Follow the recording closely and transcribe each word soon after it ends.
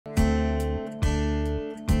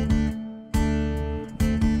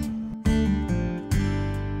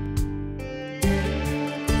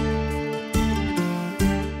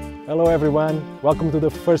Hello everyone, welcome to the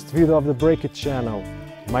first video of the Break It channel.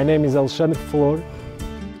 My name is Alexandre Flor.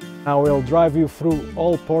 I will drive you through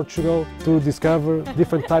all Portugal to discover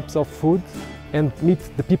different types of food and meet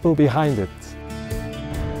the people behind it.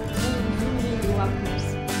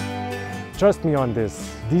 Trust me on this,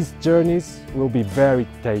 these journeys will be very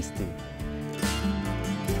tasty.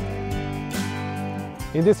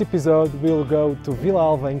 In this episode, we'll go to Vila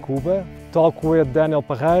Alva in Cuba, talk with Daniel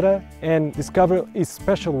and discover his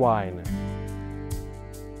special wine.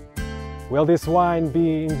 Will this wine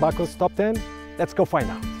be in Baco's top 10? Let's go find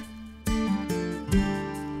out.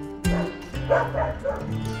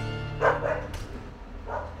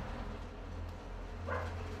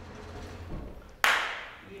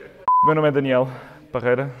 Meu nome é Daniel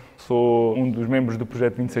Parreira, sou um dos membros do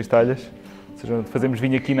projeto 26 Talhas. Ou seja, fazemos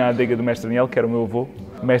vinho aqui na adega do Mestre Daniel, que era o meu avô.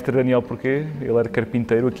 Mestre Daniel porquê? Ele era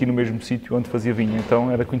carpinteiro aqui no mesmo sítio onde fazia vinho,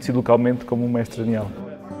 então era conhecido localmente como o Mestre Daniel.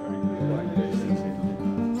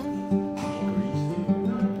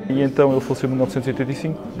 E então ele faleceu em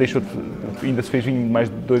 1985, ainda se fez vinho mais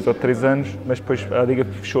de 2 ou 3 anos, mas depois a adega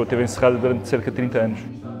fechou, esteve encerrada durante cerca de 30 anos.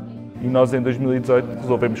 E nós em 2018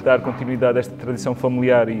 resolvemos dar continuidade a esta tradição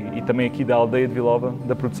familiar e também aqui da aldeia de Vila Alva,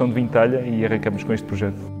 da produção de vinho talha, e arrancamos com este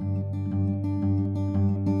projeto.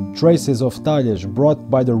 Traces of talhas brought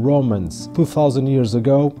by the Romans 2000 years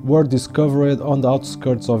ago were discovered on the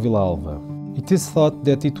outskirts of Vila Alva. It is thought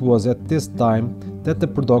that it was at this time that the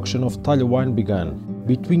production of talha wine began.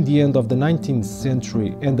 Between the end of the 19th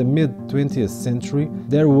century and the mid-20th century,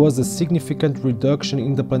 there was a significant reduction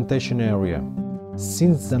in the plantation area.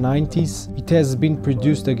 Since the 90s, it has been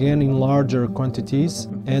produced again in larger quantities,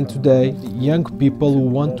 and today, young people who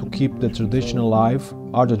want to keep the tradition alive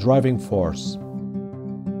are the driving force.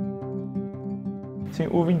 Sim,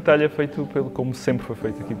 o vinho talha é feito como sempre foi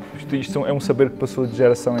feito aqui. Isto é um saber que passou de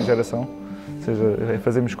geração em geração. Ou seja,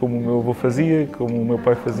 fazemos como o meu avô fazia, como o meu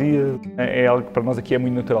pai fazia. É algo que para nós aqui é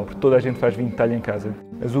muito natural, porque toda a gente faz vinho de talha em casa.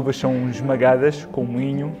 As uvas são esmagadas com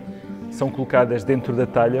moinho, são colocadas dentro da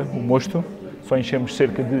talha, o mosto. Só enchemos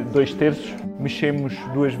cerca de 2/3, mexemos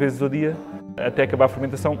 2 vezes ao dia até acabar a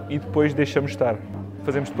fermentação e depois deixamos estar.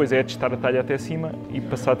 Fazemos depois é testar a talha até cima e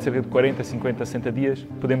passado cerca de 40, 50, 60 dias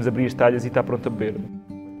podemos abrir as talhas e está pronto a beber.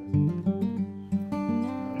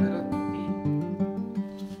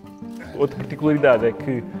 Outra particularidade é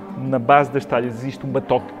que na base das talhas existe um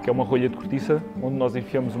batoque, que é uma rolha de cortiça, onde nós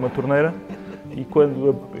enfiamos uma torneira e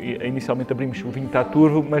quando inicialmente abrimos o vinho está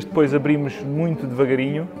turvo, mas depois abrimos muito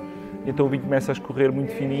devagarinho, então o vinho começa a escorrer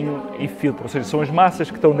muito fininho e filtra, ou seja, são as massas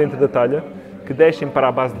que estão dentro da talha, que descem para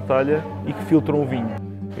a base da talha e que filtram o vinho.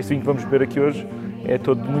 Este vinho que vamos beber aqui hoje é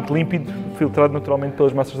todo muito límpido, filtrado naturalmente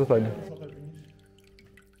pelas massas da talha.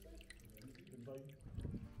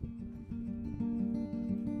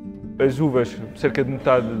 As uvas, cerca de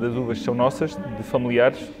metade das uvas são nossas, de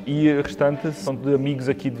familiares, e a restante são de amigos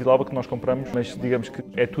aqui de Vila Alva que nós compramos, mas digamos que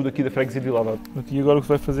é tudo aqui da freguesia de Vila Alva. E agora o que se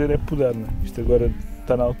vai fazer é podar, não é? Isto agora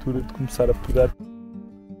está na altura de começar a podar.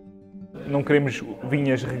 Não queremos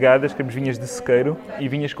vinhas regadas, queremos vinhas de sequeiro e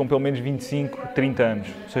vinhas com pelo menos 25, 30 anos,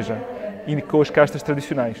 ou seja, e com as castas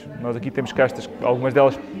tradicionais. Nós aqui temos castas, algumas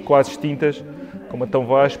delas quase extintas, como a Tão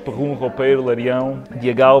Vaz, Perrum, Roupeiro, Larião,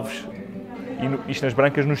 Diagalves, e isto nas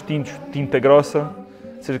brancas, nos tintos, tinta grossa,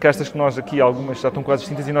 ou seja, castas que nós aqui, algumas já estão quase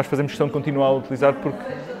extintas e nós fazemos questão de continuar a utilizar porque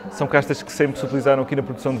são castas que sempre se utilizaram aqui na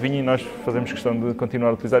produção de vinho e nós fazemos questão de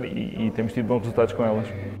continuar a utilizar e temos tido bons resultados com elas.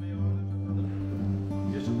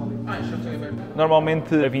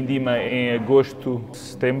 Normalmente a vindima é em agosto,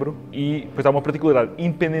 setembro e depois há uma particularidade,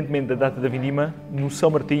 independentemente da data da vindima, no São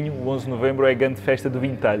Martinho, o 11 de novembro, é a grande festa do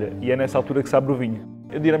vinho talha e é nessa altura que se abre o vinho.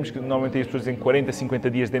 Diremos que normalmente as pessoas dizem 40, 50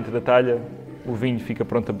 dias dentro da talha, o vinho fica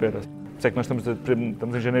pronto a beber. Por isso é que nós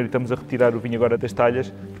estamos em janeiro e estamos a retirar o vinho agora das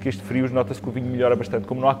talhas, porque este frio nota-se que o vinho melhora bastante.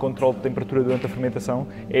 Como não há controle de temperatura durante a fermentação,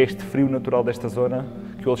 é este frio natural desta zona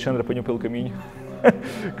que o Alexandre apanhou pelo caminho,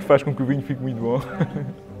 que faz com que o vinho fique muito bom.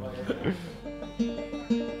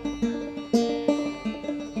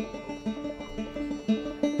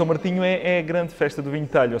 São Martinho é a grande festa do vinho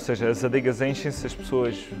talha, ou seja, as adegas enchem-se, as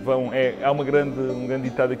pessoas vão... Há um grande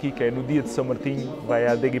ditado aqui que é no dia de São Martinho vai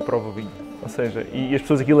à adega e prova o vinho. Ou seja, e as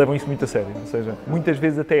pessoas aqui levam isso muito a sério, ou seja, muitas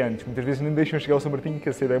vezes até antes, muitas vezes nem deixam chegar ao São Martinho, que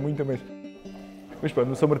a cedo é muito, mas pronto,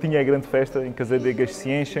 no São Martinho é a grande festa em que as adegas se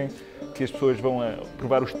enchem, que as pessoas vão a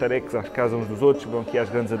provar os tareques às casas uns dos outros, vão aqui às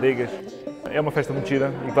grandes adegas. É uma festa muito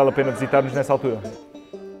gira e vale a pena visitar-nos nessa altura.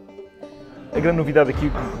 A grande novidade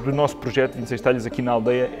aqui do nosso projeto 26 Talhas aqui na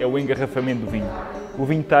aldeia é o engarrafamento do vinho. O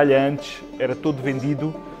vinho talha antes era todo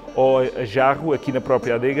vendido ou a jarro aqui na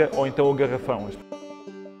própria adega ou então ao garrafão.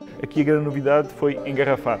 Aqui a grande novidade foi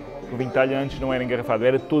engarrafar. O vinho talha antes não era engarrafado,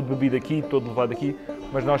 era todo bebido aqui, todo levado aqui,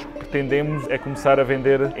 mas nós pretendemos é começar a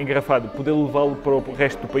vender engarrafado, poder levá-lo para o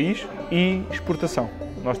resto do país e exportação.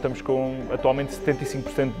 Nós estamos com atualmente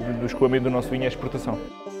 75% do escoamento do nosso vinho é exportação.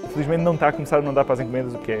 Felizmente não está a começar a mandar para as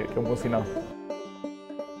encomendas, o que é um bom sinal.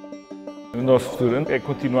 O nosso futuro é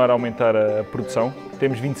continuar a aumentar a produção.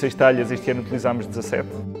 Temos 26 talhas, este ano utilizámos 17.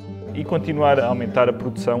 E continuar a aumentar a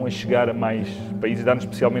produção, a chegar a mais países, dar-nos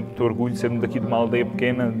especialmente muito orgulho, sendo daqui de uma aldeia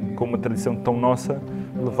pequena, com uma tradição tão nossa,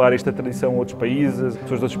 levar esta tradição a outros países, as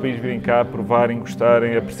pessoas de outros países virem cá, provarem,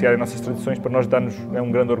 gostarem, apreciarem nossas tradições, para nós dar-nos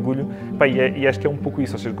um grande orgulho. E acho que é um pouco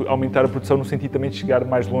isso, ou seja, aumentar a produção no sentido também de chegar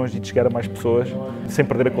mais longe e de chegar a mais pessoas, sem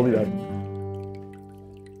perder a qualidade.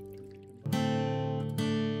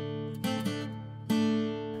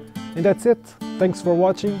 And that's it. Thanks for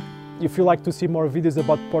watching. If you like to see more videos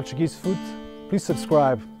about Portuguese food, please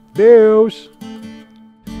subscribe. Deus!